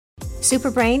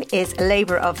Superbrain is a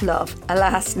labour of love.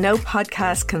 Alas, no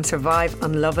podcast can survive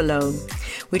on love alone.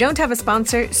 We don't have a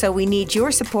sponsor, so we need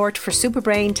your support for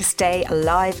Superbrain to stay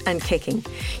alive and kicking.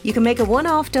 You can make a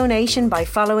one-off donation by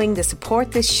following the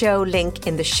Support This Show link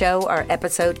in the show or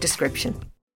episode description.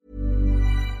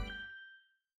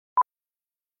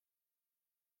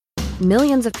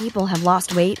 Millions of people have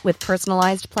lost weight with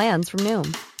personalized plans from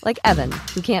Noom. Like Evan,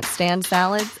 who can't stand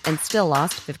salads and still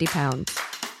lost 50 pounds.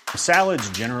 Salads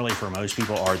generally for most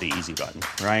people are the easy button,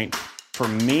 right? For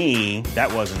me,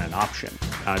 that wasn't an option.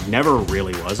 I never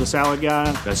really was a salad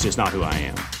guy. That's just not who I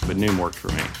am. But Noom worked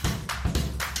for me.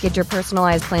 Get your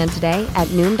personalized plan today at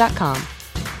Noom.com.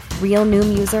 Real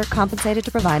Noom user compensated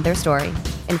to provide their story.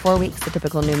 In 4 weeks, the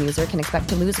typical Noom user can expect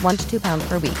to lose 1 to 2 pounds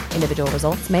per week. Individual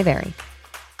results may vary.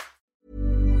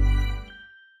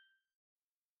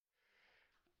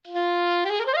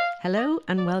 Hello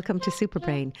and welcome to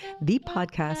Superbrain, the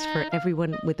podcast for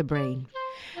everyone with a brain.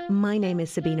 My name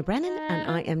is Sabina Brennan and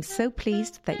I am so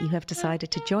pleased that you have decided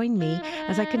to join me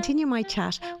as I continue my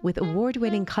chat with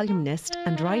award-winning columnist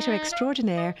and writer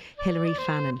extraordinaire Hilary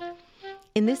Fanin.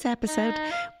 In this episode,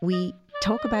 we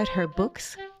talk about her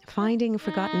books, Finding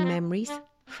Forgotten Memories,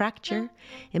 Fracture,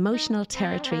 Emotional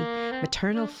Territory,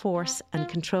 Maternal Force and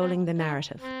Controlling the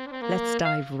Narrative. Let's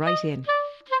dive right in.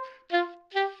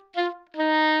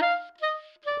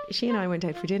 She and I went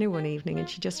out for dinner one evening and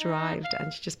she just arrived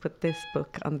and she just put this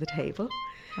book on the table.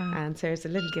 Wow. And so there's a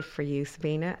little gift for you,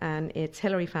 Sabina, and it's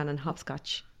Hilary Fanin,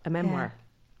 Hopscotch, a memoir.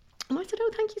 Yeah. And I said,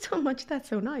 oh, thank you so much. That's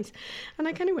so nice. And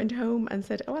I kind of went home and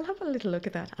said, oh, I'll have a little look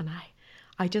at that. And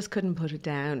I just couldn't put it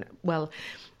down. Well,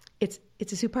 it's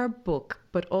a superb book,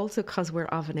 but also because we're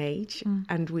of an age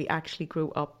and we actually grew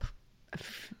up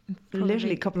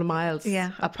literally a couple of miles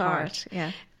apart.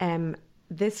 Yeah.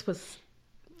 This was...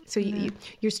 So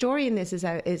your story in this is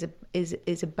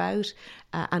about,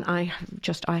 and I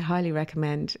highly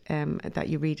recommend that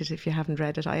you read it if you haven't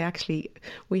read it.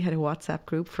 We had a WhatsApp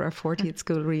group for our 40th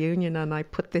school reunion, and I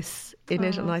put this in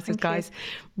it, and I said, guys,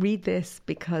 read this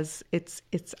because it's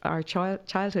our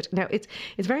childhood. Now it's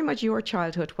very much your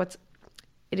childhood.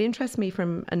 It interests me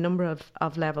from a number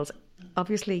of levels.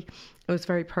 Obviously, it was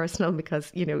very personal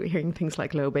because, you know, hearing things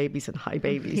like low babies and high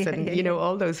babies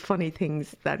all those funny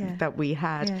things that we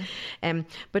had. Yeah.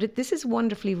 But this is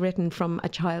wonderfully written from a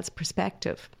child's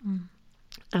perspective.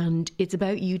 And it's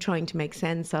about you trying to make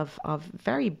sense of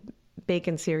very big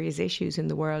and serious issues in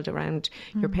the world around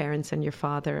your parents and your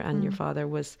father. And your father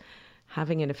was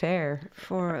having an affair.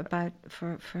 For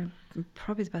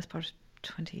probably the best part of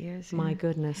 20 years. My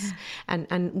goodness.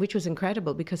 And which was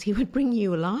incredible because he would bring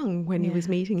you along when he was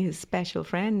meeting his special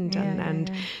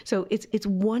friend. So it's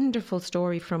wonderful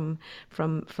story from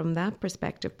that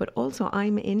perspective. But also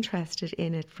I'm interested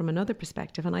in it from another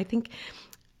perspective. And I think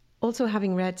also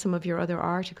having read some of your other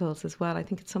articles as well, I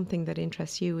think it's something that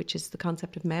interests you, which is the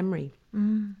concept of memory.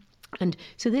 And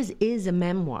so this is a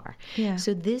memoir. Yeah.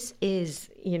 So this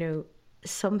is,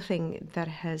 something that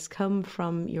has come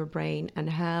from your brain and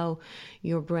how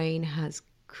your brain has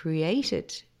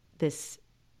created this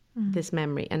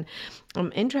memory. And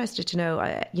I'm interested to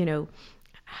know,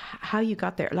 how you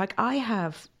got there. Like I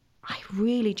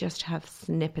really just have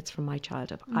snippets from my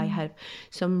childhood. I have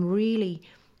some really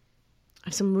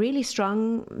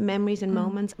strong memories and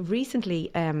moments. Recently,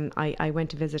 I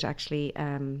went to visit actually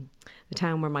the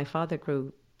town where my father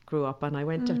grew up, and I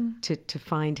went to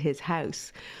find his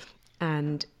house.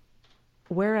 And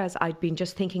whereas I'd been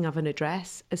just thinking of an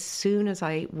address, as soon as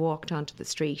I walked onto the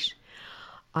street,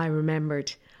 I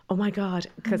remembered, oh my God,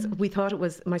 because we thought it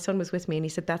was, my son was with me and he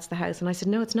said, that's the house. And I said,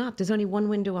 no, it's not. There's only one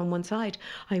window on one side.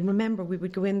 I remember we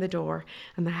would go in the door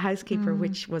and the housekeeper,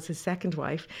 which was his second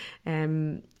wife,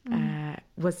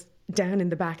 was down in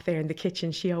the back there in the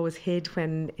kitchen. She always hid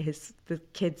when the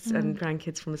kids and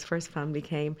grandkids from his first family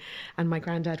came, and my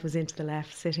granddad was into the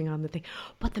left sitting on the thing.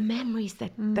 But the memories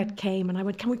that came, and I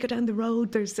went, can we go down the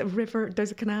road? There's a river,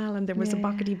 there's a canal, and there was a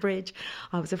buckety bridge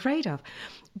I was afraid of.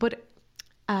 But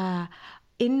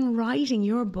in writing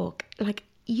your book, like,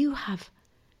 you have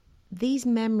these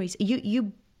memories,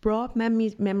 you brought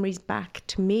memories back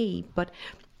to me, but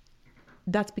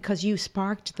that's because you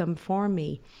sparked them for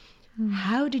me.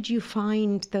 How did you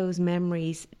find those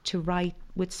memories to write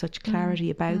with such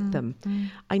clarity about them?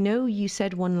 I know you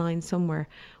said one line somewhere,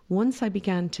 once I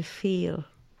began to feel,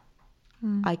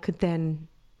 I could then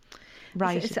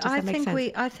write. Does that make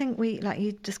sense? I think we, like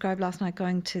you described last night,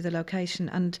 going to the location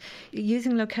and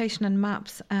using location and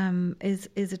maps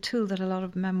is a tool that a lot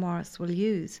of memoirists will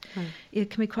use.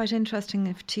 It can be quite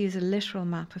interesting to use a literal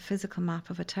map, a physical map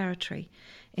of a territory,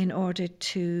 in order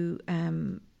to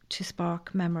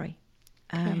spark memory.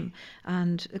 And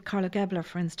Carlo Gebler,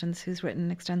 for instance, who's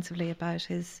written extensively about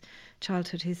his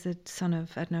childhood, he's the son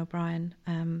of Edna O'Brien,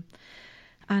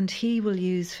 and he will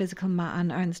use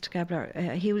and Ernst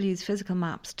Gebler, he will use physical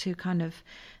maps to kind of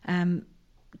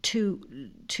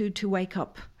to wake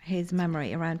up his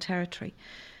memory around territory.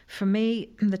 For me,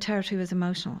 the territory was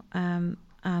emotional, and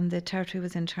the territory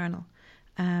was internal.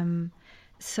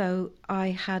 So I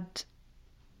had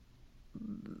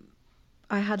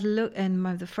looked in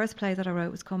the first play that I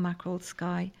wrote was called Mackerel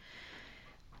Sky,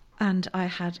 and I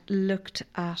had looked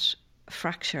at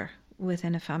fracture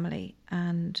within a family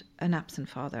and an absent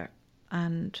father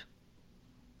and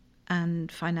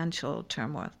financial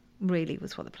turmoil. Really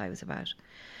was what the play was about.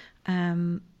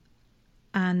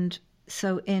 And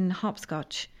so in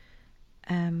Hopscotch,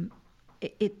 the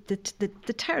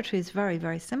territory is very,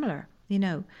 very similar, you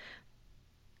know.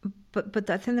 But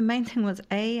I think the main thing was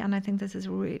and I think this is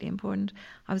really important,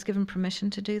 I was given permission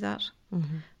to do that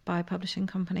by a publishing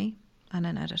company and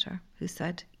an editor who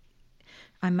said,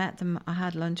 I met them, I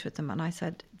had lunch with them, and I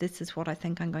said, this is what I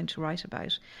think I'm going to write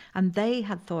about. And they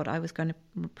had thought I was going to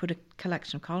put a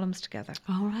collection of columns together.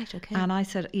 Oh, right, okay. And I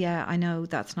said, yeah, I know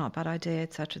that's not a bad idea,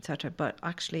 etc., but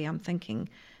actually I'm thinking,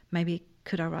 maybe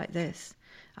could I write this?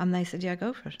 And they said, yeah,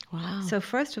 go for it. Wow. So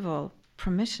first of all,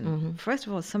 permission. First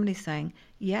of all, somebody's saying,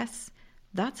 yes,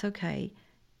 that's okay.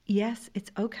 Yes,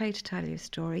 it's okay to tell your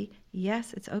story.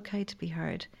 Yes, it's okay to be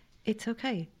heard. It's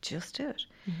okay, just do it.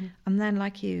 And then,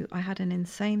 like you, I had an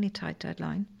insanely tight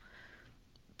deadline.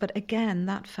 But again,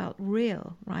 that felt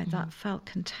real, right? That felt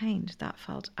contained. That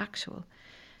felt actual.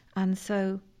 And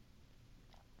so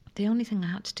the only thing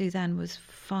I had to do then was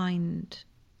find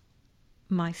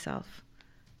myself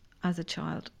as a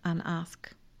child and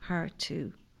ask her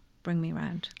to bring me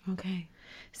around. Okay.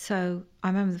 So I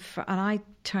remember, and I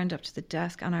turned up to the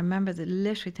desk, and I remember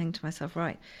literally thinking to myself,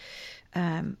 right,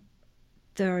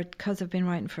 because I've been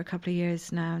writing for a couple of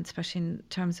years now, and especially in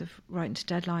terms of writing to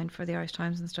deadline for the Irish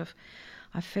Times and stuff,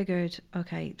 I figured,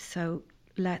 okay, so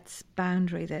let's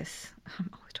boundary this. I'm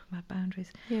always talking about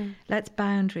boundaries. Yeah. Let's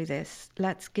boundary this.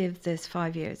 Let's give this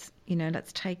 5 years. You know,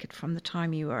 let's take it from the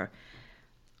time you were.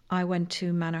 I went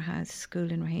to Manor House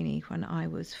School in Raheny when I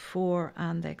was 4,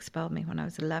 and they expelled me when I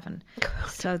was 11.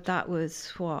 So that was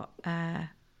what,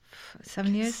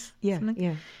 7 years? Yeah, something?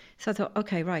 yeah. So I thought,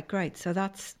 okay, right, great. So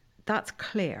that's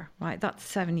clear, right? That's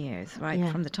 7 years, right? Yeah.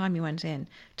 From the time you went in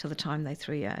till the time they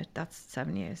threw you out. That's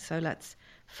 7 years. So let's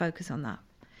focus on that.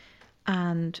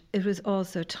 And it was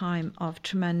also a time of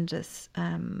tremendous,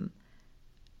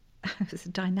 it was a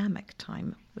dynamic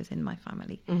time within my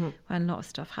family when a lot of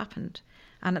stuff happened.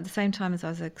 And at the same time as I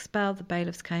was expelled, the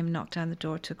bailiffs came, knocked down the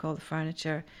door, took all the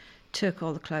furniture, took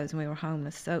all the clothes, and we were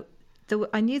homeless. So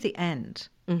I knew the end,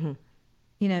 you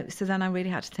know, so then I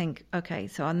really had to think, okay,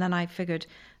 and then I figured,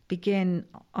 begin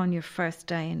on your first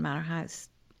day in Manor House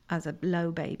as a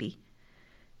low baby,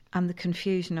 and the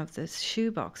confusion of this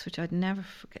shoebox, which I'd never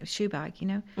forget, shoe bag, you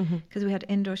know, because we had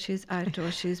indoor shoes, outdoor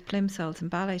shoes, plimsolls and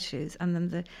ballet shoes, and then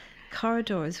the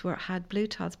corridors had blue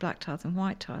tiles, black tiles and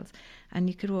white tiles, and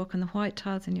you could walk on the white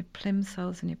tiles in your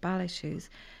plimsolls and your ballet shoes,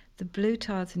 the blue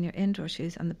tiles in your indoor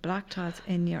shoes, and the black tiles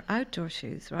in your outdoor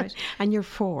shoes, right? And you're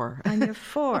 4. And you're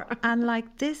 4. And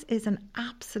like, this is an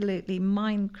absolutely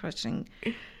mind-crushing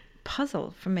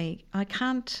puzzle for me. I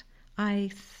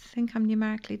think I'm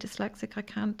numerically dyslexic. I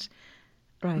can't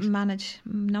manage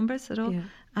numbers at all. Yeah.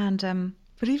 And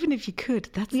but even if you could,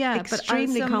 that's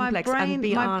extremely complex and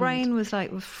beyond. My brain was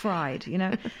fried, you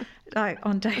know. Like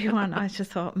on day one, I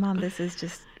just thought, man, this is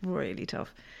just really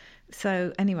tough.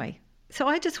 So anyway, so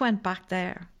I just went back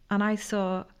there, and I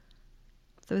saw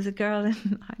there was a girl I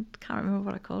can't remember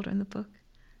what I called her in the book.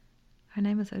 Her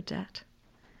name was Odette.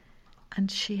 And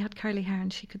she had curly hair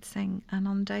and she could sing. And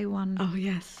on day one, oh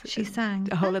yes, she sang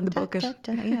A Hole in the Bucket.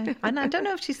 Yeah. And I don't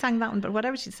know if she sang that one, but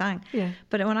whatever she sang. Yeah.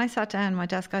 But when I sat down at my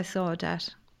desk, I saw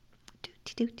Odette.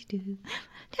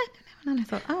 And I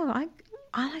thought,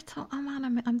 oh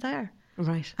man, I'm there.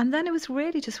 Right. And then it was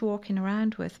really just walking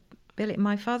around with Billy.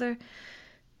 My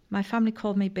family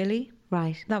called me Billy.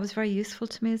 Right. That was very useful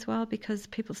to me as well, because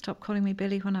people stopped calling me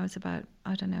Billy when I was about,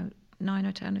 I don't know, 9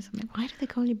 or 10 or something. Why do they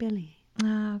call you Billy?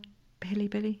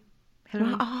 Hilary.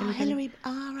 Hilary. Oh, right, Hilly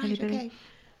okay.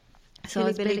 So Hilly I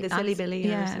was Billy, the silly Billy,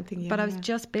 yeah, or something. Yeah, but I was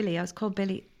just Billy. I was called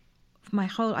Billy.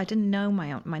 I didn't know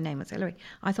my name was Hilary.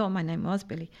 I thought my name was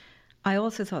Billy. I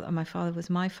also thought that my father was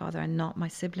my father and not my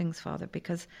sibling's father,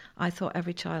 because I thought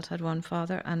every child had one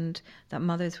father and that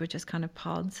mothers were just kind of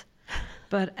pods.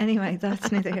 But anyway,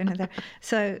 that's neither here nor there.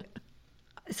 So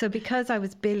because I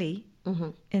was Billy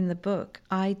in the book,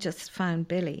 I just found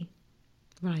Billy.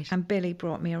 Right. And Billy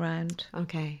brought me around.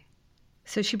 Okay.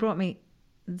 So she brought me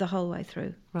the whole way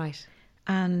through. Right.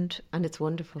 And it's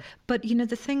wonderful. But, you know,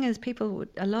 the thing is,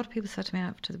 a lot of people said to me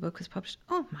after the book was published,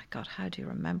 "Oh my God, how do you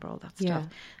remember all that stuff?"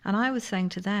 And I was saying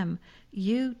to them,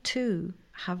 you too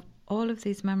have all of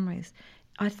these memories.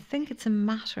 I think it's a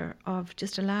matter of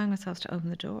just allowing ourselves to open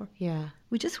the door. Yeah.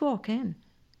 We just walk in.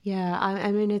 Yeah,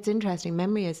 I mean, it's interesting.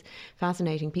 Memory is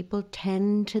fascinating. People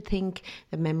tend to think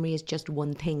that memory is just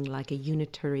one thing, like a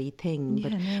unitary thing. Yeah,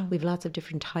 but no. we've lots of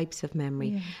different types of memory.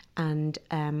 Yeah. And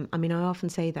I mean, I often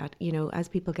say that, you know, as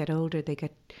people get older, they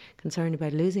get concerned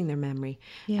about losing their memory.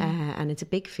 Yeah. And it's a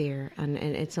big fear. And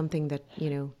it's something that,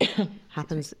 you know,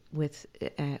 happens with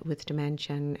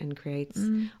dementia and creates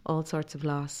all sorts of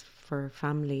loss for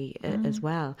family as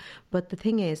well. But the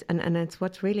thing is, and it's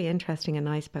what's really interesting and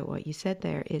nice about what you said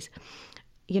there is,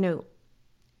 you know,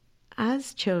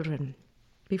 as children,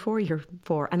 before you're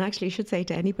 4, and actually I should say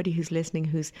to anybody who's listening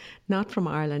who's not from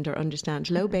Ireland or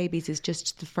understand, low babies is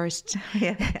just the first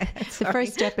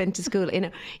first step into school.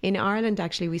 In Ireland,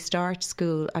 actually, we start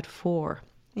school at 4.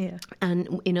 Yeah.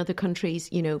 And in other countries,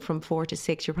 you know, from 4 to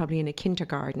 6, you're probably in a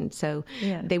kindergarten. So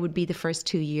they would be the first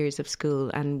 2 years of school,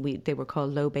 and they were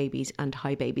called low babies and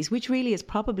high babies, which really is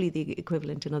probably the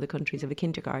equivalent in other countries of a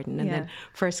kindergarten. And then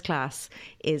first class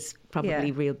is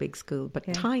probably real big school,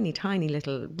 but tiny, tiny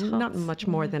little, not much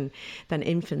more than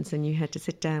infants. And you had to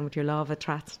sit down with your lava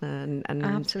tratna and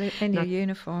absolutely in your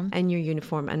uniform. And your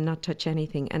uniform, and not touch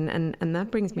anything. And that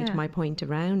brings me to my point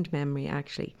around memory,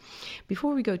 actually.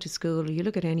 Before we go to school, you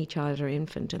look at any child or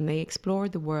infant and they explore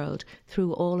the world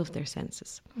through all of their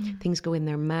senses. Things go in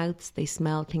their mouths, they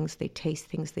smell things, they taste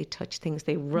things, they touch things,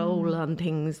 they roll on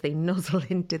things, they nuzzle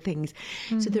into things.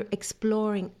 So they're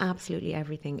exploring absolutely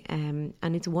everything,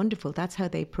 and it's wonderful. That's how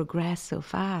they progress so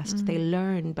fast. They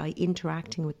learn by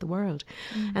interacting with the world.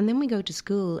 And then we go to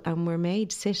school and we're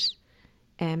made sit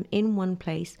in one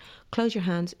place, close your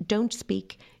hands, don't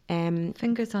speak.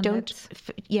 Fingers on lips.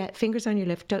 Fingers on your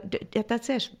lips. That's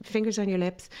it. Fingers on your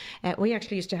lips. We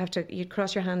actually used to have to, you'd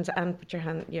cross your hands and put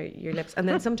your lips. And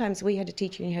then sometimes we had a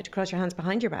teacher and you had to cross your hands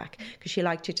behind your back because she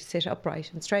liked you to sit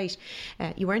upright and straight.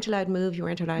 You weren't allowed to move. You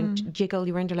weren't allowed to jiggle.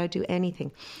 You weren't allowed to do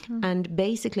anything. And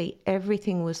basically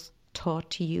everything was taught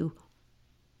to you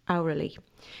orally.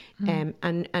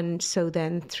 And so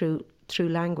then through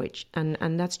language,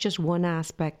 and that's just one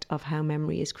aspect of how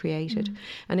memory is created.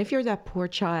 And if you're that poor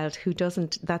child who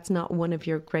that's not one of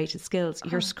your greatest skills,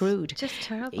 you're screwed. It's just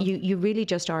terrible. You really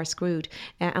just are screwed,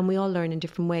 and we all learn in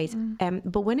different ways.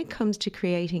 But when it comes to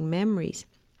creating memories,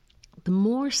 the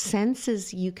more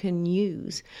senses you can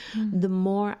use, the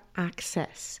more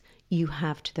access you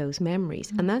have to those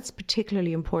memories. And that's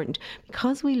particularly important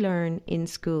because we learn in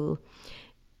school,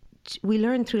 we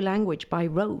learn through language by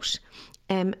rote.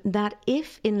 That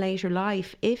if in later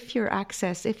life, if your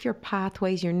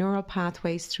pathways, your neural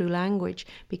pathways through language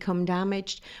become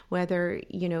damaged, whether,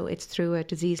 you know, it's through a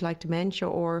disease like dementia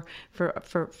or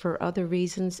for other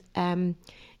reasons,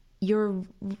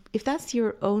 if that's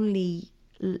your only,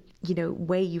 you know,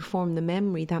 way you form the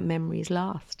memory, that memory is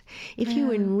lost. If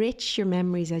you enrich your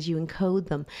memories as you encode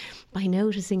them by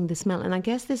noticing the smell, and I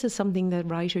guess this is something that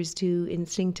writers do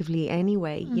instinctively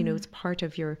anyway, you know, it's part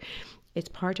of your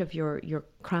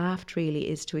craft really,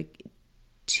 is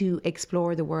to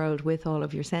explore the world with all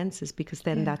of your senses, because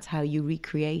then that's how you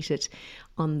recreate it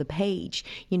on the page.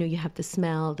 You know, you have the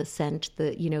smell, the scent,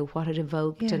 you know, what it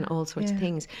evoked and all sorts of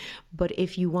things. But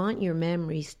if you want your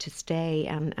memories to stay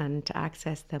and to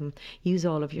access them, use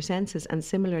all of your senses. And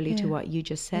similarly to what you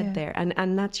just said there,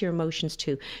 and that's your emotions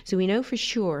too. So we know for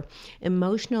sure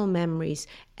emotional memories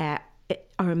are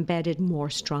embedded more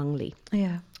strongly.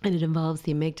 Yeah. And it involves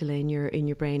the amygdala in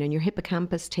your brain, and your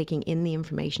hippocampus taking in the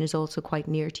information is also quite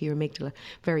near to your amygdala,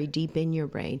 very deep in your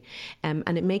brain.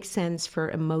 And it makes sense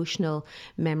for emotional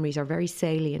memories, or very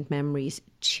salient memories,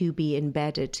 to be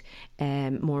embedded,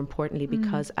 more importantly,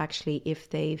 because actually if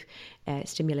they've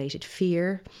stimulated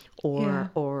fear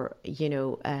or you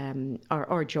know,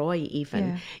 or joy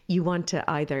even, you want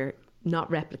to either not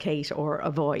replicate or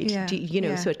avoid, you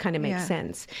know, so it kind of makes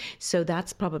sense. So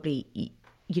that's probably,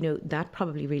 you know, that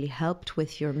probably really helped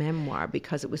with your memoir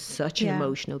because it was such an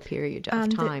emotional period of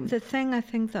time. The thing I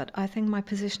think my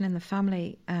position in the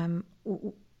family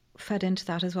fed into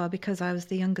that as well, because I was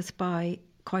the youngest by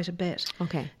quite a bit.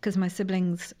 Okay. Because my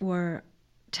siblings were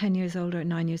 10 years older,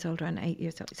 9 years older and 8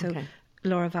 years older. So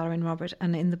Laura, Valerie and Robert.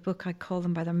 And in the book I call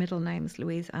them by their middle names,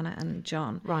 Louise, Anna and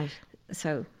John. Right.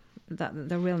 So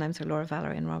their real names are Laura,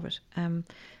 Valerie and Robert.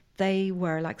 They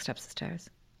were like steps of stairs.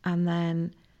 And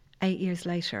then 8 years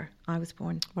later, I was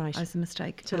born. Right. I was a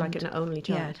mistake. So like an only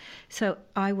child. Yeah. So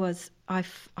I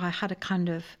had a kind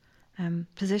of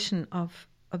position of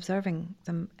observing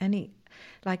them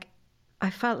like, I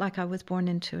felt like I was born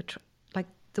into like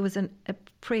there was a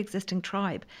pre-existing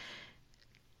tribe.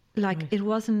 Like, it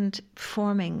wasn't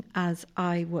forming as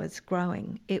I was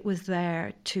growing. It was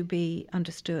there to be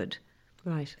understood.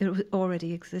 Right. It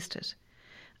already existed.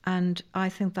 And I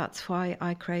think that's why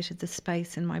I created the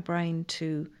space in my brain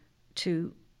to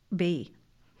be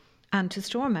and to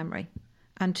store memory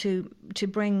and to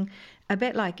bring, a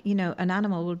bit like, you know, an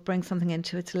animal would bring something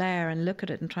into its lair and look at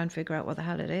it and try and figure out what the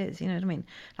hell it is. You know what I mean?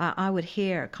 I would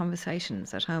hear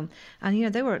conversations at home. And, you know,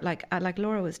 they were like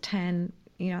Laura was 10,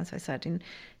 you know, as I said, and,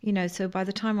 you know, so by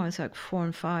the time I was like 4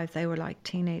 and 5, they were like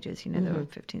teenagers, you know, they were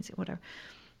 15, whatever.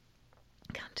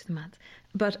 Can't do the maths.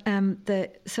 But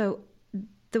so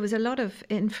there was a lot of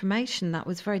information that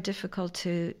was very difficult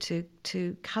to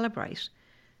calibrate,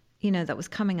 you know, that was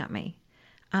coming at me.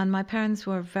 And my parents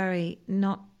were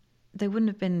they wouldn't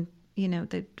have been, you know,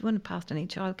 they wouldn't have passed any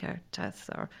childcare tests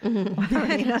or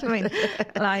whatever, you know what I mean?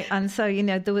 Like, and so, you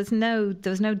know, there was no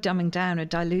dumbing down or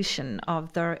dilution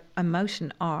of their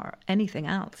emotion or anything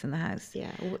else in the house.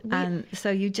 Yeah. And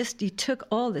so you took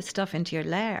all this stuff into your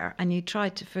lair and you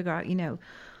tried to figure out, you know,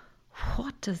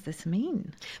 what does this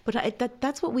mean? But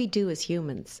that's what we do as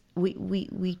humans.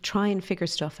 We try and figure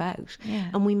stuff out,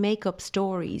 and we make up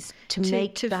stories to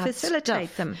facilitate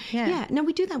stuff. them. Yeah. No,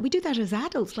 we do that. We do that as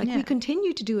adults. Like, we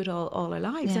continue to do it all our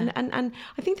lives, and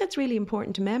I think that's really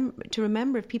important to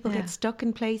remember. If people get stuck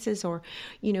in places or,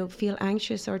 you know, feel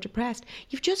anxious or depressed,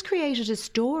 you've just created a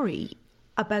story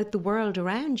about the world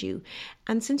around you,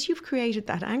 and since you've created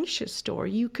that anxious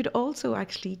story, you could also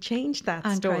actually change that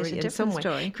story in some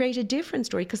way, create a different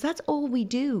story, because that's all we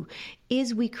do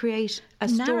is we create a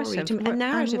narrative to make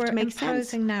sense. We're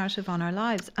imposing narrative on our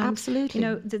lives. And, absolutely. You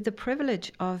know, the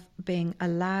privilege of being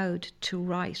allowed to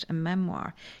write a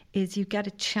memoir is you get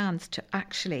a chance to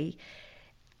actually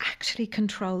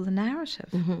control the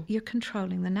narrative. You're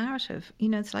controlling the narrative. You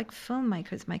know, it's like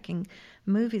filmmakers making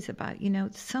movies about, you know,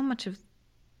 so much of,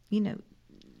 you know,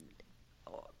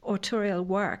 autorial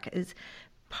work is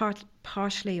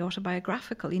partially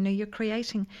autobiographical. You know, you're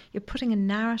putting a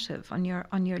narrative on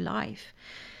your life.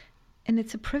 And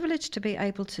it's a privilege to be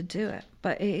able to do it,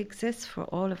 but it exists for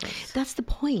all of us. That's the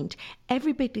point.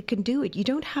 Everybody can do it. You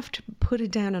don't have to put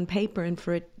it down on paper and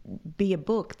for it be a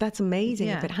book. That's amazing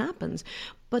if it happens.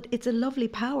 But it's a lovely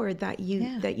power that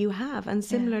you have. And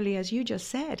similarly, as you just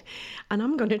said, and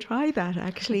I'm going to try that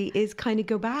actually, is kind of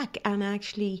go back and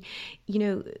actually, you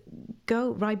know,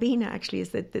 go. Ribena actually is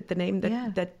the name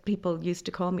that people used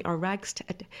to call me, or rags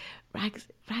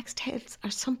tails, or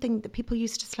something that people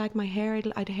used to slag my hair.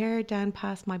 I'd hair down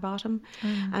past my bottom.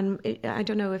 And I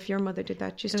don't know if your mother did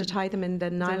that, just to tie them in the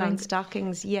nylon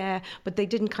stockings. Yeah, but they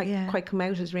didn't quite come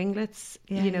out as ringlets.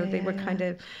 You know, they were kind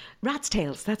of rat's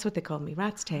tails. That's what they called me,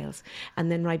 rat's tails.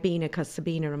 And then Ribena, because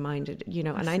Sabina reminded, you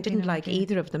know, and I didn't like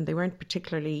either of them. They weren't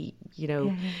particularly, you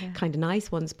know, kind of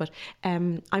nice ones. But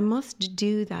I must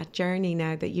do that journey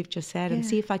now that you've just said and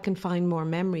see if I can find more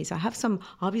memories. I have some,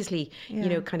 obviously, you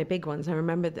know, kind of big ones. I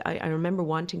remember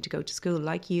wanting to go to school.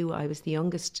 Like you, I was the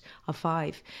youngest of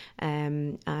 5,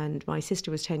 and my sister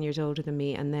was 10 years older than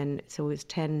me, and then so it was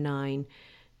 10, 9,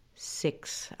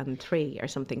 6 and 3 or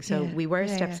something. So we were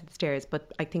steps of the stairs,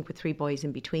 but I think with 3 boys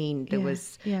in between, there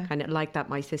was kind of like that.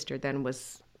 My sister then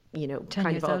was, you know,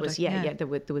 kind of always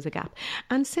there was a gap.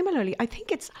 And similarly, I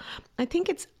think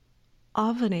it's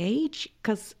of an age,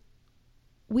 because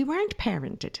we weren't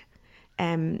parented.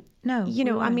 No, you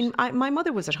know, I mean, my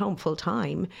mother was at home full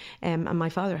time, and my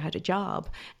father had a job,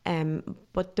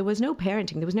 but there was no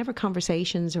parenting. There was never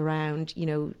conversations around, you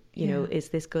know, is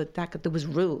this good, that good. There was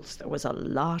rules. There was a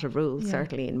lot of rules,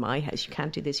 certainly in my house. You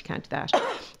can't do this, you can't do that,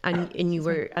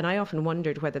 and I often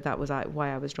wondered whether that was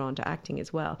why I was drawn to acting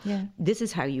as well. Yeah. This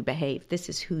is how you behave. This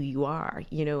is who you are,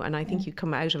 you know. And I think you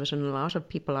come out of it, and a lot of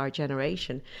people our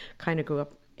generation kind of grew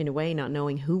up in a way not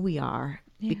knowing who we are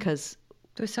because.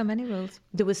 There were so many rules.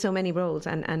 There was so many rules,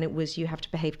 and it was, you have to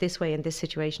behave this way in this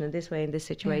situation and this way in this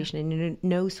situation, and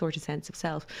no sort of sense of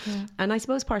self. Yeah. And I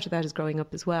suppose part of that is growing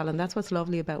up as well, and that's what's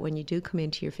lovely about when you do come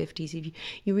into your 50s.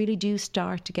 You really do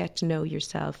start to get to know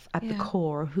yourself at the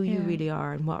core, who you really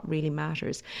are and what really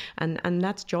matters. And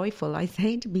that's joyful. I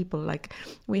say to people, like,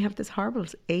 we have this horrible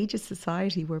ageist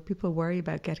society where people worry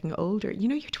about getting older. You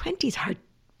know, your 20s are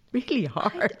really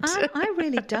hard. I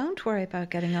really don't worry about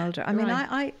getting older. I mean,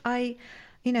 I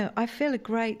you know, I feel a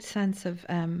great sense of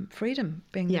freedom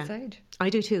being this age.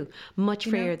 I do too. Much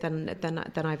freer than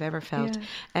I've ever felt.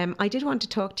 Yeah. I did want to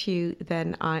talk to you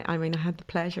then. I mean, I had the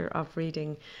pleasure of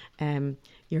reading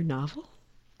your novel,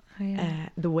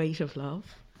 The Weight of Love.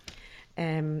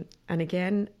 And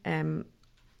again,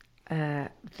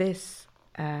 this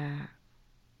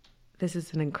This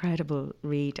is an incredible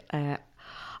read.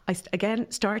 I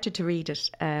started to read it.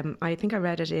 I think I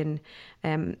read it in.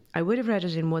 I would have read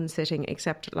it in one sitting,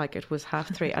 except like it was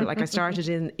 3:30. Like I started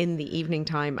in the evening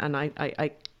time, and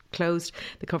I closed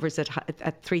the covers at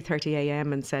 3:30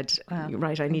 a.m. and said,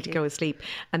 right, I need to go to sleep.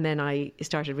 And then I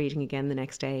started reading again the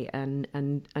next day and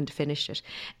finished it.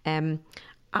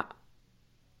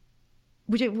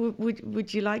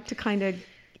 Would you like to kind of?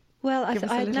 Well,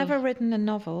 I'd never written a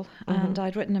novel, and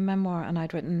I'd written a memoir, and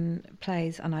I'd written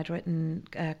plays, and I'd written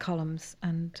columns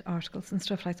and articles and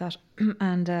stuff like that.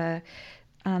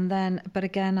 And then, but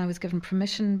again, I was given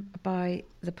permission by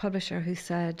the publisher, who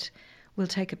said, "We'll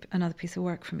take another piece of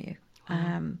work from you."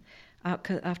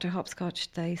 After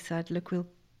Hopscotch, they said, "Look,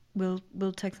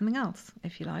 we'll take something else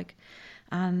if you like."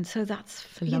 And so that's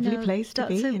a lovely place to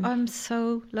be in. I'm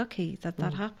so lucky that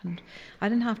happened. I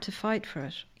didn't have to fight for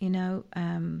it, Now,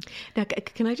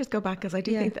 can I just go back, because I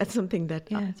do think that's something that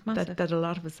that a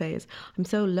lot of us say is, I'm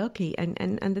so lucky.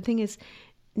 And the thing is,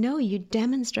 no, you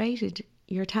demonstrated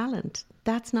your talent.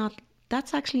 That's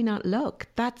actually not luck.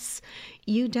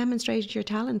 You demonstrated your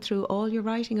talent through all your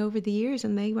writing over the years,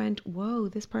 and they went, whoa,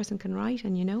 this person can write,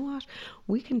 and you know what?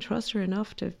 We can trust her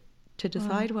enough to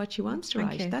decide what she wants to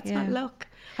write. That's not luck.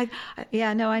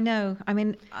 I know. I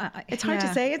mean, it's hard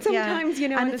to say it sometimes,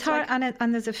 And it's hard,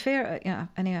 and there's a fear.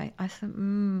 Anyway, I said,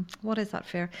 what is that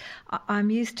fear? I'm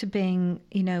used to being,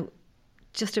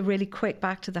 just a really quick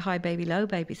back to the high baby, low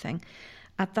baby thing.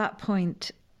 At that point,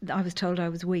 I was told I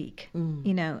was weak,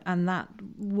 and that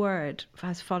word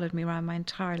has followed me around my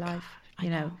entire life.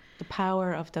 The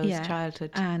power of those childhood,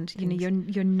 and things.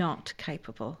 You're not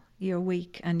capable. You're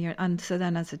weak, and so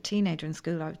then as a teenager in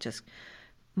school, I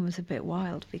was a bit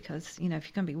wild, because if you're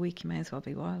going to be weak, you may as well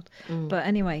be wild. But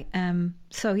anyway,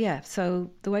 so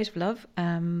The Weight of Love.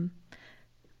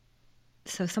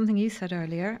 So something you said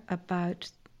earlier about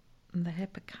the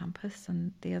hippocampus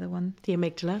and the other one, the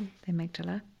amygdala. The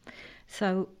amygdala.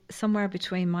 So somewhere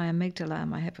between my amygdala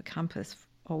and my hippocampus,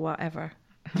 or whatever.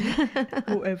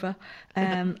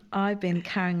 I've been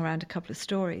carrying around a couple of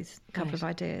stories, a couple of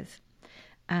ideas.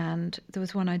 And there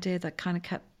was one idea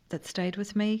that stayed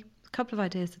with me, a couple of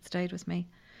ideas that stayed with me.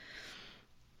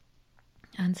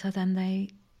 And so then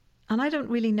and I don't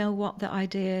really know where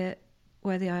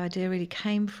the idea really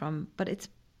came from, but it's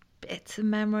a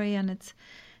memory, and it's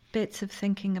bits of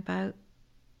thinking about.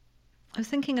 I was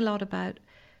thinking a lot about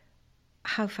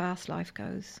how fast life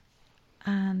goes,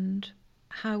 and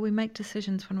how we make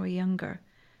decisions when we're younger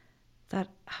that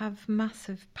have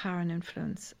massive power and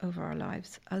influence over our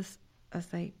lives as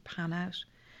they pan out.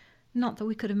 Not that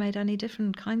we could have made any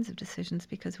different kinds of decisions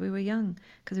because we were young,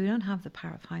 because we don't have the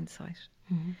power of hindsight.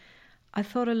 Mm-hmm. I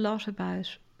thought a lot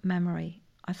about memory.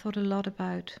 I thought a lot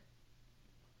about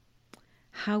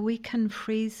how we can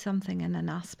freeze something in an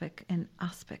aspect in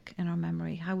our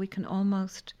memory, how we can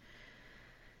almost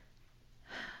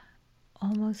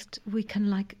we can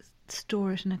like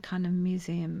store it in a kind of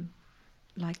museum.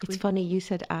 Like it's funny you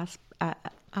said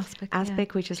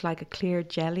aspic, which is like a clear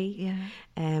jelly. Yeah.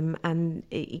 And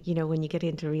when you get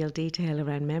into real detail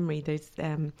around memory, there's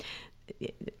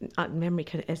memory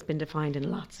has been defined in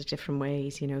lots of different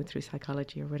ways, through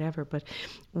psychology or whatever. But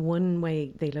one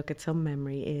way they look at some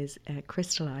memory is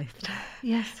crystallized,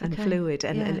 and fluid,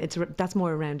 and that's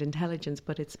more around intelligence.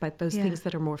 But it's about those things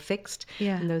that are more fixed,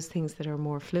 and those things that are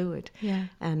more fluid. Yeah.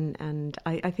 And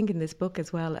I think in this book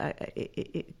as well,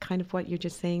 it kind of what you're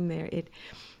just saying there.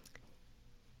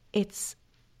 It's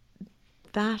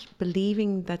that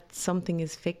believing that something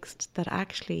is fixed that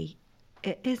actually.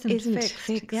 It isn't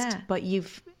fixed. But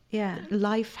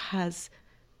life has.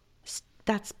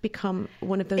 That's become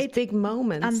one of those big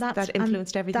moments that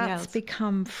influenced everything else. That's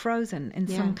become frozen in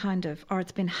some kind of, or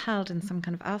it's been held in some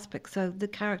kind of aspect. So the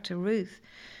character Ruth,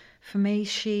 for me,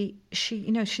 she's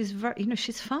very,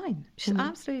 she's fine. She's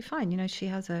absolutely fine. She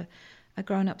has a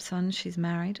grown-up son. She's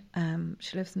married.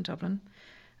 She lives in Dublin,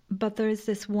 but there is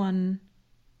this one.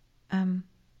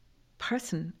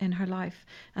 Person in her life,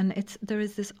 and there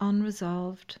is this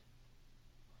unresolved.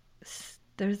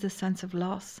 There is this sense of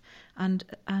loss, and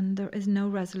there is no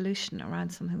resolution around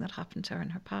something that happened to her in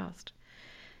her past.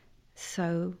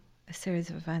 So a series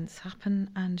of events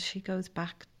happen, and she goes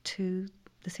back to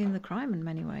the scene of the crime in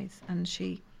many ways, and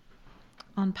she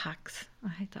unpacks. I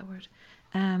hate that word.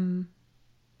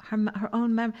 Her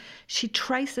own memory. She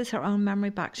traces her own memory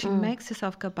back. She makes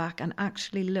herself go back and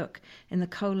actually look in the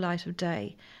cold light of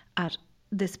day at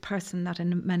this person that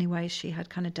in many ways she had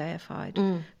kind of deified,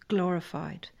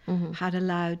 glorified, had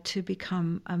allowed to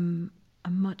become a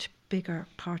much bigger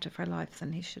part of her life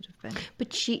than he should have been.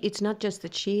 But it's not just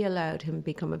that she allowed him to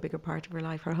become a bigger part of her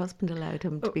life. Her husband allowed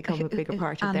him to become a bigger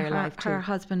part of their life too. Her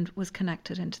husband was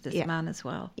connected into this man as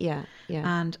well. Yeah,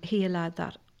 yeah. And he allowed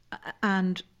that.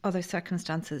 And other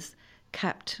circumstances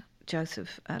kept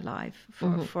Joseph alive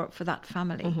for that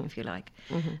family, if you like.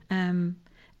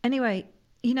 Anyway,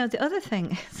 you know, the other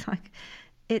thing is like,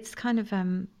 it's kind of,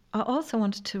 I just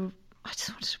wanted to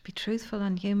be truthful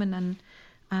and human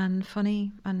and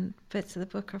funny, and bits of the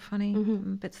book are funny,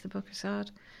 and bits of the book are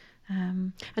sad.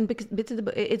 And because bits of the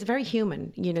book, it's very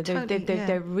human, you know.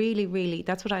 They're really, really.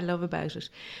 That's what I love about it.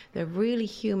 They're really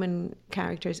human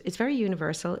characters. It's very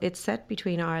universal. It's set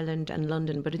between Ireland and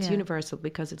London, but it's universal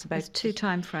because it's about. There's two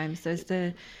time frames. There's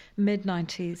the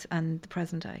mid-90s and the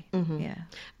present day. Yeah,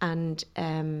 and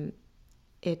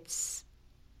it's.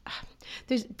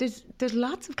 There's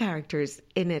lots of characters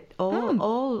in it,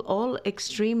 all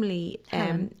extremely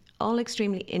all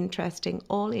extremely interesting,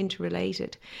 all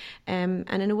interrelated, and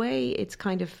in a way it's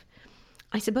kind of,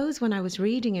 I suppose when I was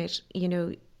reading it, you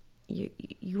know,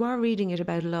 you are reading it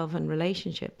about love and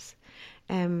relationships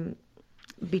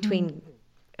between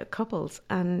couples.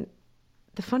 And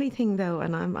the funny thing though,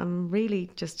 and I'm really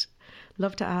just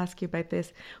love to ask you about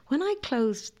this, when I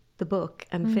closed the book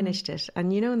and finished it,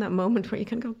 and you know, in that moment where you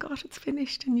can go, God, it's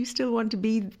finished, and you still want to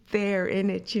be there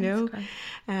in it, you know.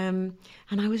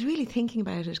 And I was really thinking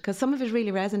about it because some of it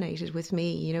really resonated with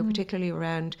me, you know, particularly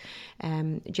around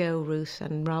Joe, Ruth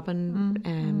and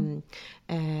Robin.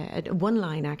 One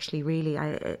line actually really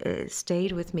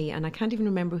stayed with me, and I can't even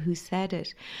remember who said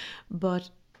it, but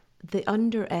the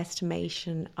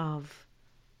underestimation of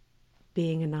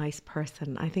being a nice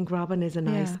person. I think Robin is a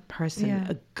nice person,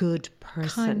 a good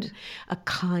person, a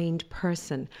kind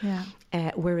person.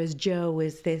 Whereas Joe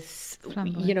is this,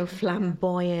 you know,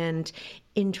 flamboyant,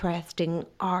 interesting,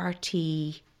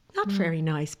 arty, not very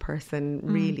nice person,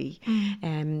 really.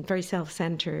 Very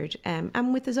self-centered,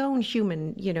 and with his own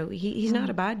human, you know, he's not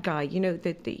a bad guy. You know,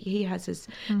 he has his.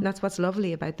 And that's what's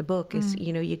lovely about the book is,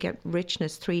 you know, you get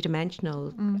richness,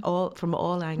 three-dimensional, all from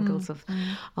all angles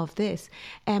of this.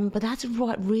 But that's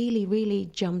what really, really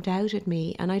jumped out at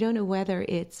me. And I don't know whether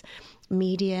it's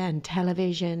media and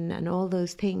television and all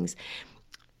those things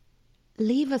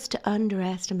leave us to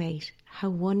underestimate how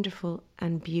wonderful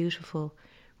and beautiful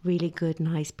really good,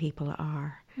 nice people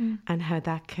are, and how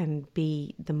that can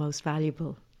be the most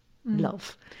valuable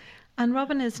love. And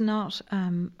Robin is not. I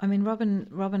mean,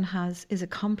 Robin is a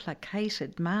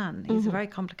complicated man. He's a very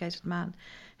complicated man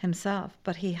himself,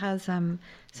 but he has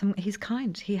He's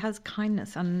kind. He has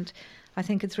kindness, and I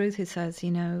think it's Ruth who says,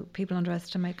 you know, people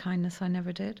underestimate kindness. I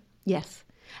never did. Yes.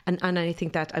 And I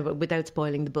think that, without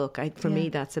spoiling the book, for me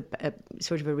that's a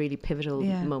sort of a really pivotal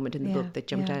moment in the book that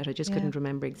jumped out. I just couldn't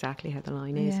remember exactly how the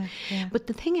line is. But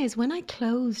the thing is, when I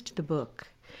closed the book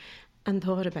and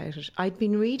thought about it, I'd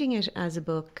been reading it as a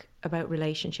book about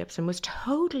relationships and was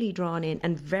totally drawn in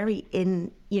and very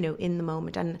in the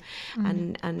moment.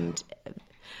 And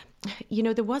you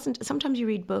know, there wasn't. Sometimes you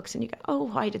read books and you go, "Oh,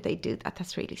 why did they do that?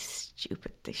 That's really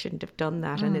stupid. They shouldn't have done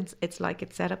that." And it's like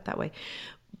it's set up that way.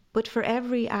 But for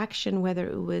every action, whether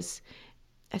it was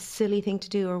a silly thing to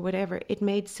do or whatever, it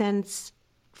made sense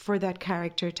for that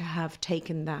character to have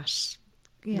taken that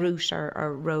route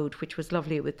or road, which was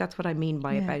lovely. That's what I mean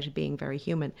by about it being very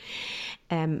human,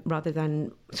 rather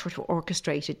than sort of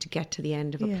orchestrated to get to the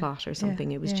end of a plot or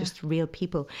something. It was just real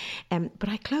people. But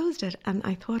I closed it and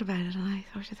I thought about it, and I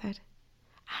sort of said,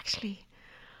 actually,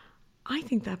 I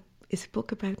think that is a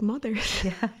book about mothers.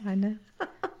 Yeah, I know.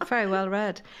 Very well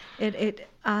read.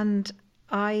 And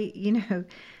I, you know,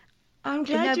 I'm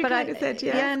glad you kind of said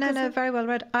yes. Yeah, no, very well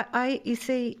read. You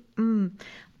see,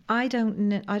 I don't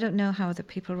know how other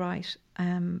people write,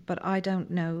 but I don't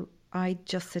know. I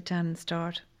just sit down and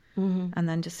start, and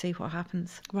then just see what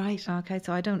happens. Right. Okay,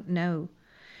 so I don't know.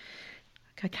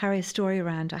 I carry a story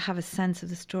around. I have a sense of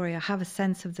the story. I have a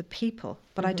sense of the people,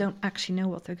 but I don't actually know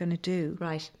what they're going to do.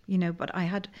 Right. You know, but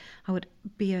I would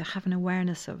have an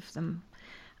awareness of them.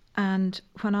 And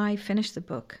when I finished the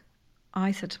book,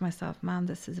 I said to myself, man,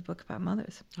 this is a book about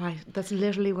mothers. Right. That's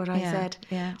literally what I said.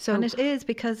 Yeah. So, and it is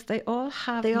because they all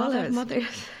have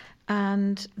mothers.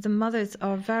 And the mothers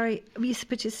are very,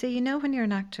 but you see, you know, when you're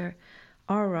an actor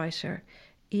or a writer,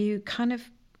 you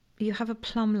have a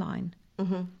plumb line.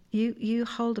 Mm-hmm. You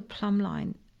hold a plumb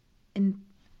line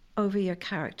over your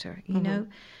character, you know.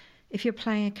 If you're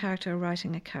playing a character or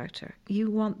writing a character,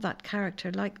 you want that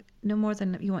character, like no more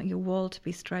than you want your wall to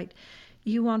be straight,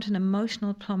 you want an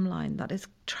emotional plumb line that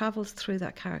travels through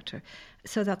that character,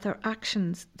 so that their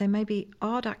actions, they may be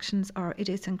odd actions or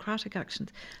idiosyncratic actions,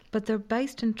 but they're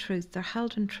based in truth, they're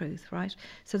held in truth, right?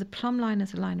 So the plumb line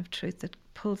is a line of truth that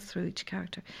pulls through each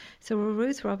character. So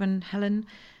Ruth, Robin, Helen,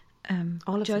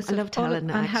 all of Joseph, them. I loved Helen,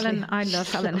 and actually. Helen, I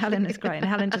love Helen. Helen is great. And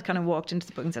Helen just kind of walked into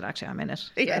the book and said, actually, I'm in it.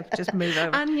 So just move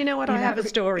over. And you know what? I have a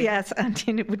story. Yes, and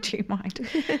would you mind?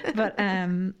 But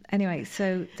anyway,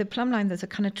 so the plumb line, there's a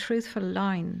kind of truthful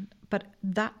line, but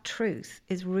that truth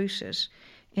is rooted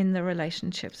in the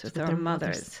relationships with their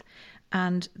mothers.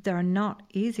 And they're not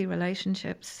easy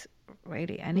relationships,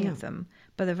 really, any of them,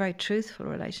 but they're very truthful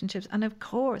relationships. And of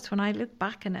course, when I look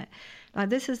back in it, like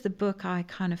this is the book I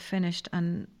kind of finished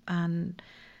and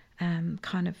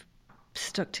kind of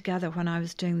stuck together when I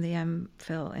was doing the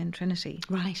MPhil in Trinity.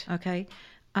 Right. Okay.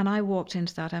 And I walked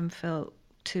into that MPhil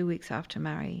 2 weeks after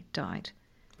Mary died.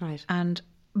 Right. And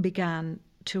began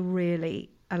to really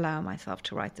allow myself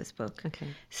to write this book. Okay.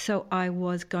 So I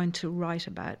was going to write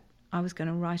about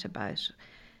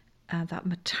that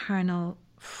maternal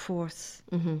force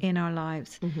in our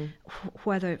lives,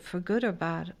 whether for good or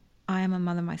bad. I am a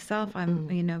mother myself. I'm,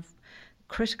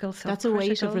 critical, self-critical. That's a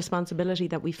weight of responsibility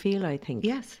that we feel, I think.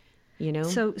 Yes.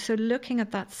 So looking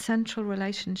at that central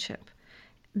relationship,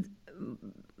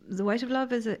 The Weight of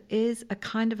Love is a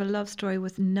kind of a love story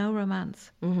with no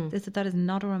romance. That is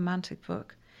not a romantic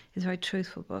book. It's a very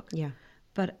truthful book. Yeah.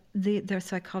 But their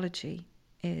psychology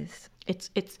is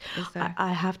there.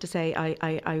 I have to say,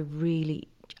 I really,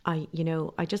 I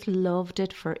just loved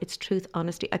it for its truth,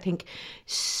 honesty. I think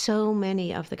so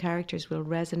many of the characters will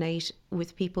resonate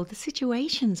with people. The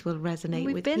situations will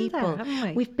resonate with people. We've been there, haven't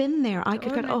we? We've been there. I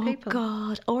could go, people.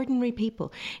 God, ordinary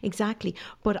people. Exactly.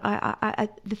 But I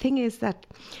the thing is that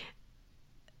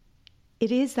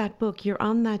it is that book. You're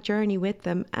on that journey with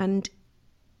them, and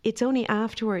it's only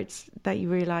afterwards that you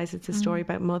realise it's a story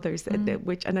about mothers,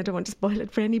 which, and I don't want to spoil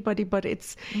it for anybody, but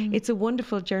it's a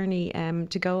wonderful journey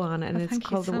to go on, and it's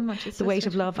called The Weight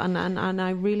of Love, and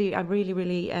I really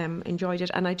enjoyed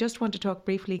it. And I just want to talk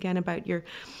briefly again about your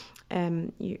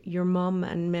mum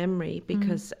and memory,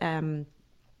 because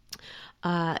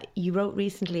you wrote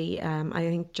recently, I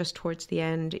think just towards the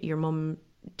end, your mum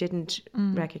didn't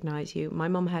recognise you. My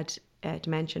mum had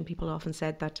dementia. People often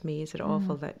said that to me. Is it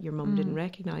awful that your mum didn't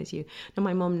recognise you? No,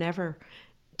 my mum never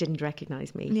didn't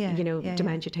recognise me.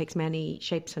 Dementia takes many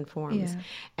shapes and forms.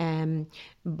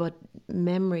 But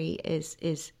memory is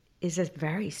a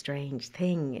very strange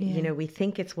thing. We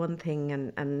think it's one thing,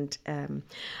 and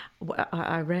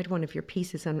I read one of your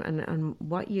pieces and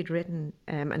what you'd written,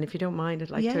 and if you don't mind, I'd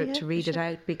like to read it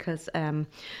out, because I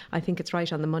think it's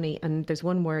right on the money. And there's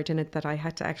one word in it that I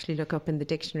had to actually look up in the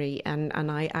dictionary,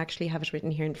 and I actually have it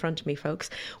written here in front of me, folks,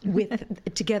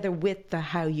 together with the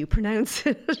how you pronounce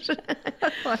it.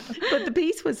 But the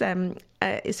piece was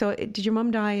so did your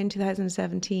mum die in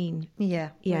 2017? Yeah,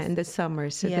 in the summer.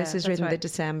 So this is written the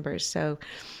December. So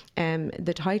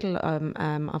the title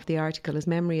of the article is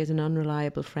 "Memory is an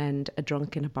Unreliable Friend, a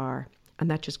Drunk in a Bar." And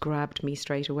that just grabbed me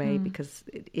straight away, because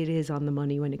it is on the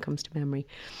money when it comes to memory.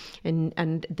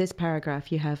 And this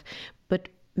paragraph you have, but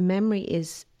memory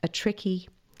is a tricky,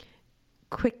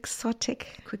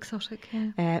 quixotic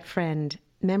friend.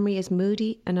 Memory is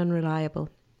moody and unreliable.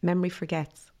 Memory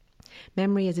forgets.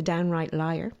 Memory is a downright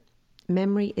liar.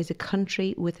 Memory is a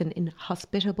country with an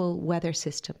inhospitable weather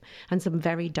system and some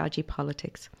very dodgy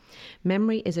politics.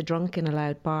 Memory is a drunk in a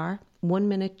loud bar. 1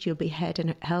 minute you'll be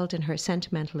held in her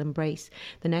sentimental embrace.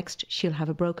 The next she'll have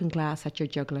a broken glass at your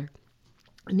jugular.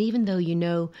 And even though you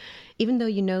know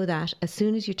that, as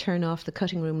soon as you turn off the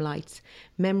cutting room lights,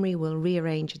 memory will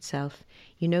rearrange itself.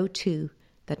 You know too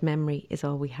that memory is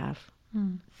all we have.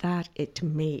 To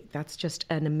me, that's just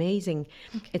an amazing,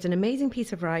 it's an amazing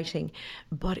piece of writing,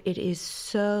 but it is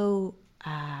so,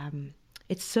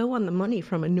 it's so on the money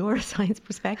from a neuroscience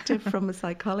perspective, from a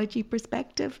psychology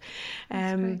perspective.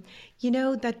 That's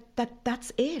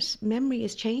it. Memory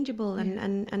is changeable,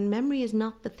 and memory is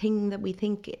not the thing that we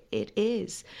think it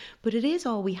is, but it is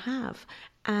all we have.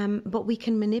 But we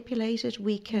can manipulate it,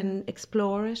 we can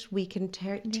explore it, we can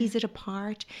tease it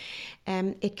apart.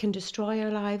 It can destroy our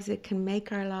lives, it can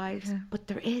make our lives,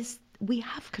 but we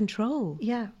have control.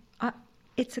 Yeah.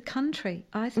 It's a country.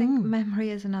 I think memory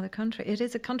is another country. It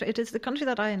is a country. It is the country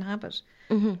that I inhabit.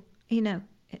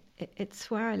 It's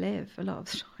where I live a lot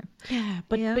of the time. Yeah,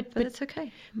 but it's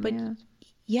okay. But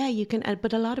you can.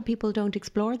 But a lot of people don't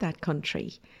explore that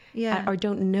country, or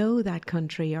don't know that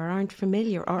country, or aren't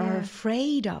familiar, or are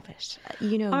afraid of it.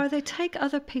 Or they take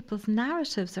other people's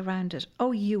narratives around it.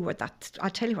 Oh, you were that. I'll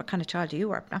tell you what kind of child you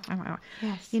were.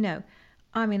 Yes.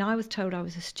 I mean, I was told I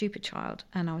was a stupid child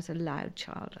and I was a loud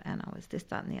child and I was this,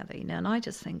 that, and the other, and I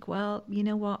just think, well, you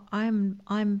know what,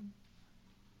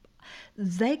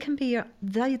 they can be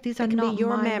these are not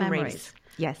your my memories.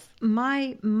 Yes.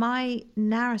 My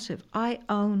narrative, I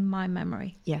own my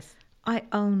memory. Yes. I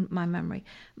own my memory.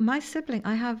 My sibling,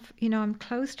 I have, I'm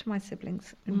close to my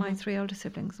siblings, my 3 older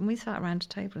siblings, and we sat around a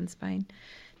table in Spain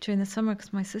during the summer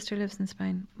because my sister lives in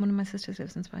Spain. One of my sisters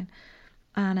lives in Spain.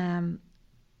 And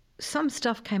some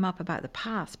stuff came up about the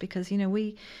past because,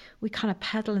 we kind of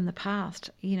peddle in the past,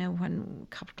 when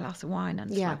a couple of glasses of wine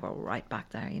and it's like we're right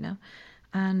back there,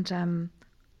 And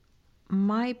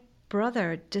my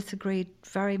brother disagreed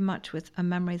very much with a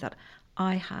memory that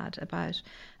I had about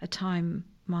a time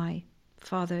my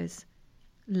father's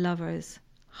lover's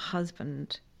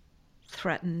husband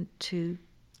threatened to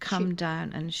come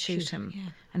down and shoot him.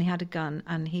 Yeah. And he had a gun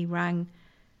and he rang.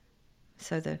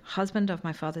 So the husband of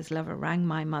my father's lover rang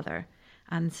my mother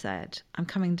and said, I'm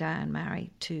coming down,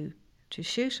 Mary, to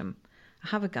shoot him. I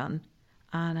have a gun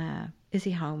and is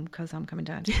he home? Because I'm coming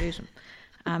down to shoot him.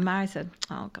 And Mary said,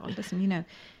 oh God, listen,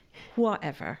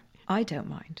 whatever. I don't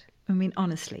mind. I mean,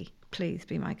 honestly, please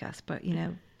be my guest. But,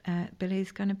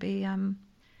 Billy's going to be,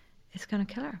 it's going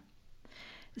to kill her.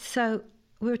 So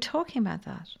we were talking about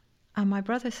that. And my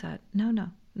brother said, no,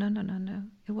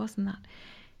 it wasn't that.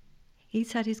 He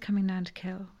said he's coming down to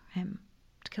kill him,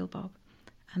 to kill Bob.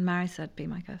 And Mary said, be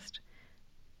my guest.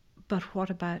 But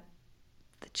what about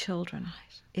the children?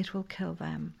 Right. It will kill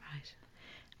them. Right.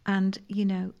 And,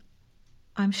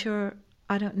 I'm sure,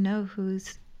 I don't know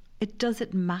it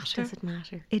doesn't matter.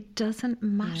 It doesn't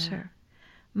matter. Yeah.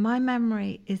 My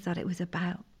memory is that it was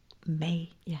about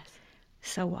me. Yes.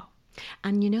 So what?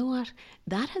 And you know what?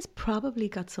 That has probably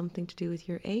got something to do with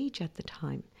your age at the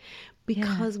time.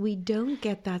 Because we don't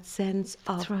get that sense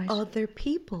of other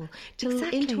people till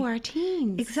into our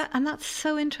teens. Exactly. And that's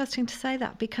so interesting to say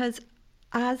that because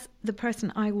as the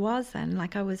person I was then,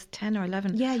 like I was 10 or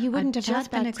 11. Yeah, you wouldn't have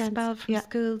just had been that expelled sense. from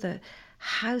school. The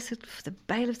house, the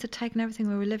bailiffs had taken everything.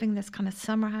 We were living in this kind of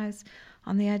summer house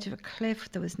on the edge of a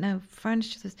cliff. There was no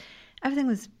furniture. Everything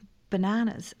was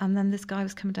bananas. And then this guy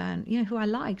was coming down, who I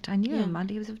liked. I knew him, and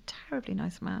he was a terribly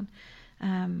nice man.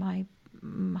 My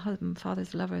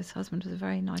father's lover's husband was a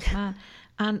very nice man.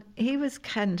 And he was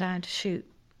heading down to shoot.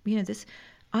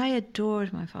 I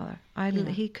adored my father.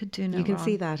 He could do no wrong. You can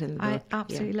see that in the book. I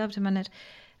absolutely loved him in it.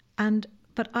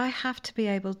 But I have to be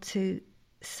able to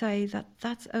say that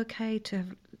that's okay to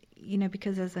have,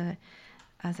 because as a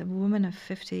woman of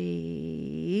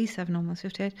 57, almost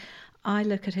 58, I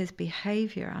look at his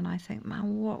behaviour and I think,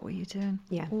 man, what were you doing?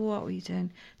 Yeah. What were you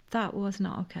doing? That was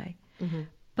not okay. Mm-hmm.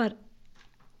 But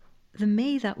the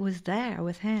me that was there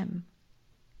with him,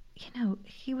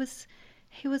 he was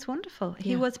wonderful. Yeah.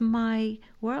 He was my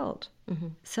world. Mm-hmm.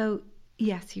 So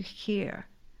yes, you hear,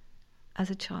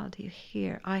 as a child,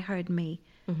 I heard me,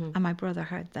 and my brother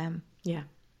heard them. Yeah.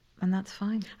 And that's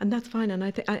fine. And that's fine. And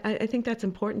I think that's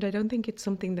important. I don't think it's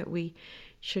something that we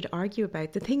should argue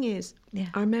about. The thing is,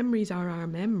 our memories are our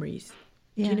memories.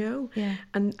 Yeah. Yeah.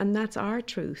 And that's our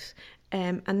truth.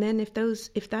 And then if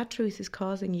that truth is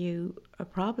causing you a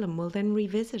problem, well, then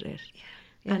revisit it. Yeah.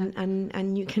 Yeah.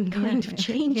 And you can kind of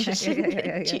change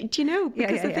it. Do you know?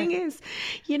 Because the thing is,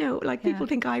 people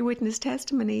think eyewitness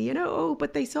testimony,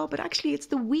 but they saw, but actually it's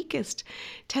the weakest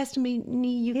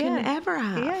testimony you can ever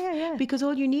have. Yeah. Because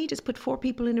all you need is put 4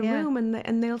 people in a room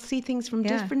and they'll see things from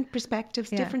different perspectives,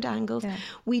 different angles. Yeah.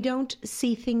 We don't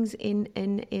see things in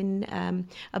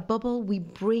a bubble. We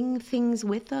bring things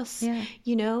with us. Yeah.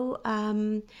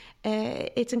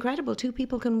 It's incredible. 2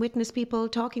 people can witness people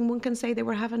talking. One can say they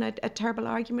were having a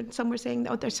terrible argument. Some were saying,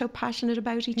 they're so passionate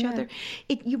about each other.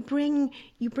 You bring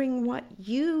what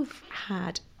you've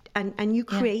had and you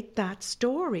create that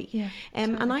story. Yeah,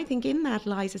 totally. And I think in that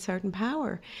lies a certain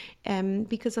power,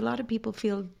 because a lot of people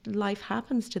feel life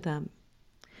happens to them.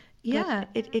 Yeah,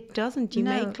 it doesn't. You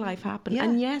make life happen. Yeah.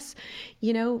 And yes,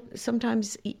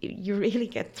 sometimes you really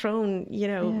get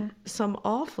thrown, some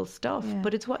awful stuff,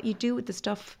 but it's what you do with the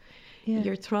stuff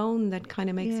you're thrown that kind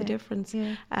of makes a difference.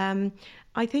 Yeah.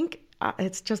 I think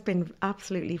it's just been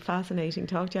absolutely fascinating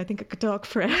talking to you. I think I could talk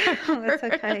forever. That's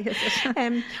okay. Is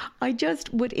it? I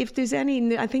just would, if there's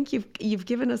any, I think you've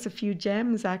given us a few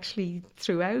gems actually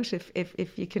throughout,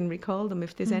 if you can recall them.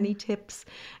 If there's any tips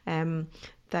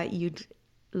that you'd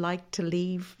like to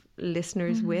leave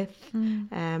listeners with,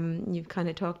 you've kind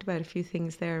of talked about a few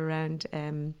things there around.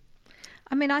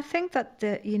 I mean, I think that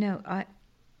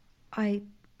I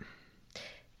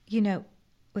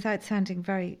without sounding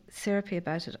very syrupy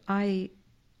about it, I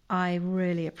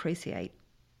really appreciate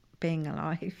being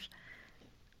alive.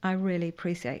 I really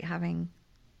appreciate having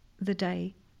the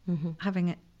day, having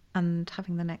it and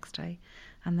having the next day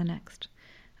and the next.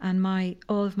 And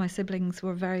all of my siblings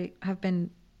have been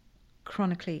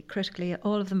critically,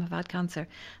 all of them have had cancer,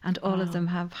 and all of them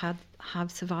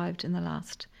have survived in the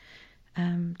last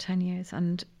 10 years.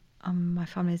 And my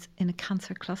family's in a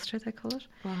cancer cluster, they call it.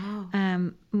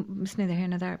 Wow. It's neither here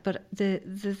nor there. But the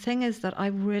thing is that I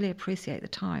really appreciate the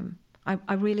time.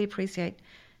 I really appreciate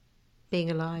being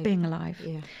alive.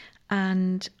 Yeah.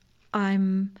 And I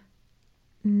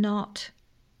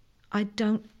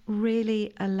don't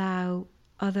really allow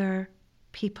other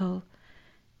people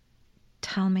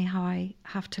tell me how I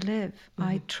have to live.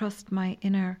 I trust my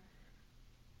inner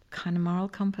kind of moral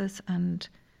compass and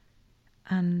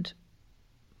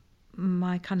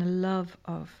my kind of love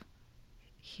of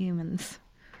humans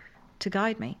to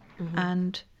guide me.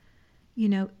 And, you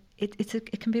know, it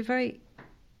can be a very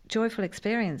joyful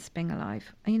experience being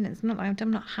alive. I mean, it's not like I'm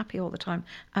not happy all the time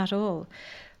at all.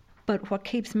 But what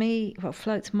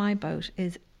floats my boat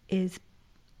is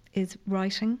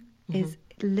writing, is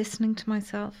listening to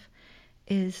myself,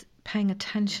 is paying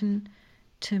attention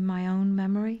to my own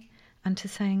memory and to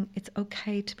saying it's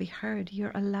okay to be heard.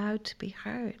 You're allowed to be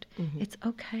heard. It's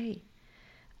okay.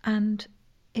 And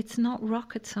it's not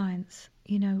rocket science.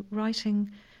 You know,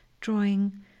 writing,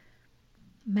 drawing,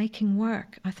 making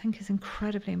work, I think is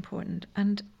incredibly important.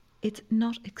 And it's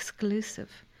not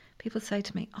exclusive. People say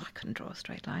to me, I couldn't draw a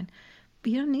straight line.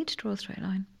 But you don't need to draw a straight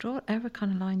line. Draw whatever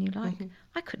kind of line you like.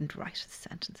 I couldn't write a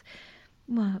sentence.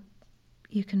 Well,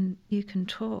 you can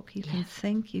talk, you can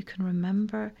think, you can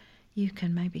remember, you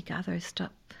can maybe gather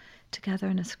stuff together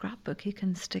in a scrapbook, you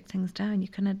can stick things down, you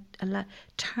can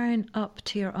turn up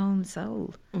to your own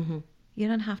soul. You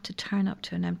don't have to turn up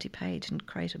to an empty page and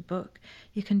create a book.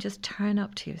 You can just turn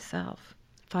up to yourself.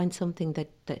 Find something that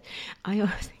I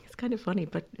always think it's kind of funny,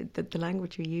 but the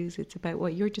language you use, it's about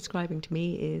what you're describing to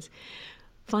me is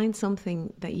find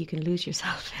something that you can lose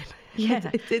yourself in.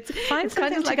 Yeah, find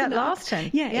something to get lost in.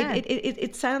 Yeah.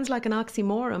 It sounds like an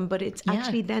oxymoron, but it's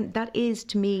actually then that is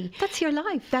to me. That's your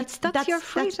life. That's your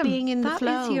freedom. That's being in the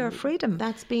flow. That is your freedom.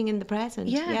 That's being in the present.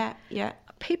 Yeah.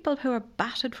 People who are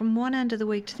battered from one end of the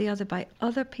week to the other by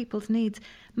other people's needs.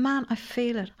 Man, I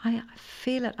feel it. I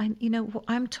feel it.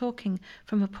 I'm talking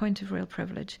from a point of real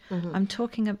privilege. I'm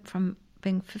talking from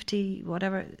being 50,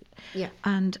 whatever,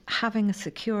 and having a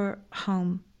secure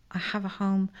home. I have a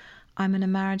home. I'm in a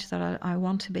marriage that I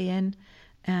want to be in,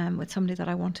 with somebody that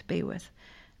I want to be with.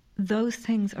 Those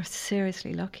things are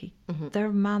seriously lucky.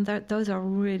 Those are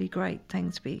really great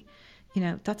things to be,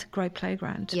 that's a great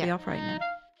playground to be operating in.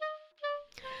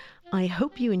 I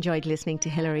hope you enjoyed listening to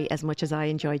Hilary as much as I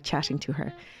enjoyed chatting to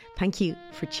her. Thank you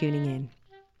for tuning in.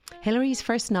 Hilary's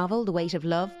first novel, The Weight of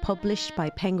Love, published by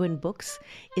Penguin Books,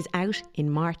 is out in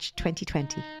March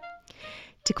 2020.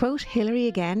 To quote Hilary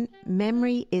again,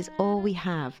 memory is all we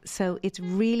have, so it's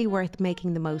really worth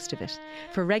making the most of it.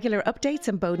 For regular updates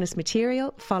and bonus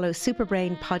material, follow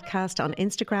Superbrain Podcast on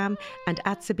Instagram and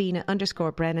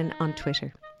 @Sabina_Brennan on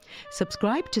Twitter.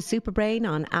 Subscribe to Superbrain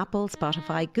on Apple,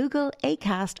 Spotify, Google,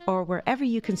 Acast, or wherever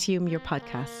you consume your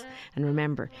podcasts. And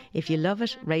remember, if you love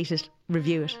it, rate it,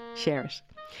 review it, share it.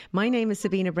 My name is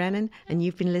Sabina Brennan, and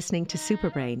you've been listening to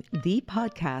Superbrain, the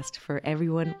podcast for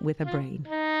everyone with a brain.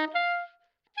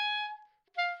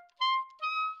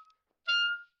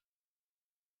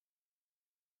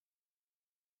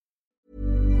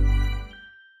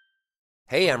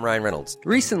 Hey, I'm Ryan Reynolds.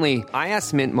 Recently, I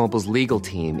asked Mint Mobile's legal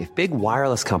team if big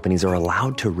wireless companies are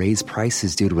allowed to raise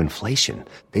prices due to inflation.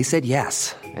 They said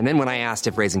yes. And then when I asked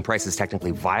if raising prices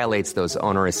technically violates those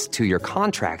onerous 2-year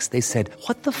contracts, they said,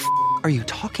 "What the f*** are you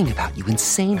talking about, you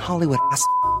insane Hollywood ass?"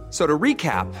 So to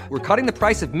recap, we're cutting the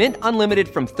price of Mint Unlimited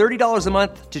from $30 a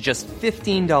month to just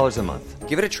 $15 a month.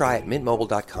 Give it a try at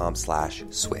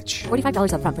mintmobile.com/switch.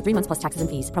 $45 up front for 3 months plus taxes and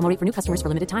fees. Promo rate for new customers for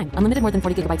limited time. Unlimited more than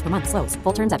 40 gigabytes per month. Slows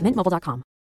full terms at mintmobile.com.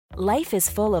 Life is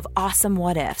full of awesome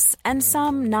what-ifs, and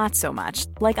some not so much,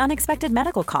 like unexpected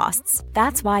medical costs.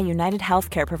 That's why United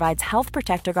Healthcare provides Health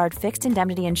Protector Guard fixed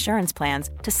indemnity insurance plans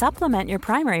to supplement your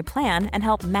primary plan and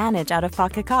help manage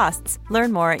out-of-pocket costs.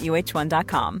 Learn more at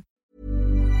uh1.com.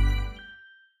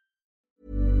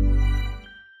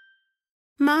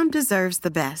 Mom deserves the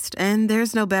best, and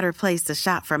there's no better place to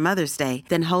shop for Mother's Day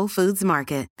than Whole Foods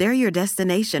Market. They're your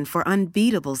destination for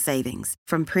unbeatable savings,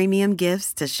 from premium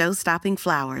gifts to show-stopping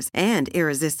flowers and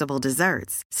irresistible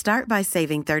desserts. Start by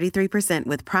saving 33%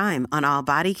 with Prime on all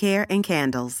body care and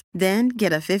candles. Then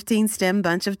get a 15-stem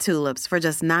bunch of tulips for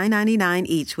just $9.99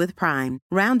 each with Prime.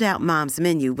 Round out Mom's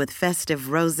menu with festive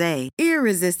rosé,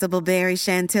 irresistible berry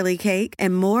chantilly cake,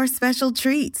 and more special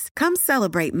treats. Come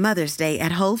celebrate Mother's Day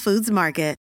at Whole Foods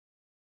Market.